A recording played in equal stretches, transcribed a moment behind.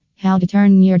How to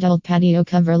turn your dull patio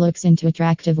cover looks into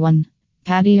attractive one.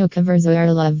 Patio covers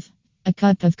are love. A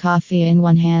cup of coffee in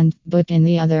one hand, book in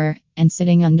the other, and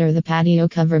sitting under the patio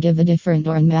cover give a different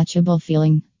or unmatchable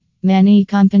feeling. Many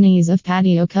companies of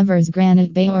patio covers,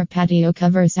 Granite Bay or Patio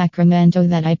Cover Sacramento,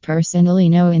 that I personally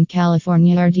know in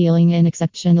California, are dealing in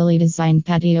exceptionally designed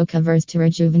patio covers to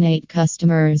rejuvenate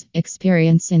customers'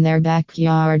 experience in their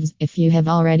backyards. If you have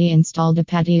already installed a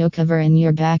patio cover in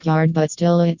your backyard but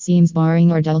still it seems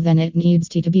boring or dull, then it needs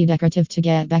to be decorative to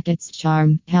get back its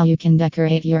charm. How you can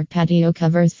decorate your patio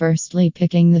covers. Firstly,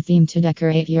 picking the theme to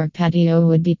decorate your patio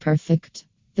would be perfect.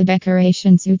 The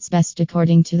decoration suits best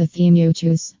according to the theme you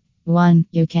choose. 1.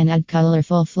 You can add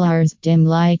colorful flowers, dim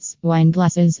lights, wine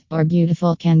glasses, or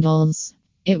beautiful candles.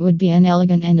 It would be an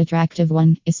elegant and attractive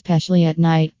one, especially at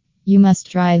night. You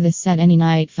must try this at any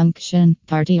night function,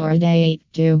 party, or date.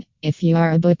 2. If you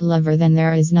are a book lover, then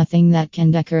there is nothing that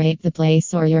can decorate the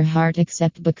place or your heart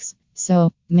except books.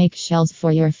 So, make shelves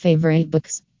for your favorite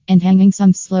books. And hanging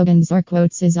some slogans or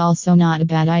quotes is also not a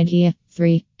bad idea.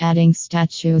 3. Adding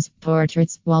statues,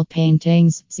 portraits, wall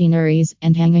paintings, sceneries,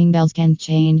 and hanging bells can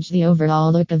change the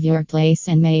overall look of your place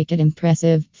and make it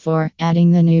impressive. 4.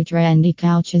 Adding the new trendy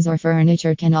couches or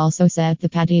furniture can also set the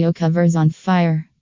patio covers on fire.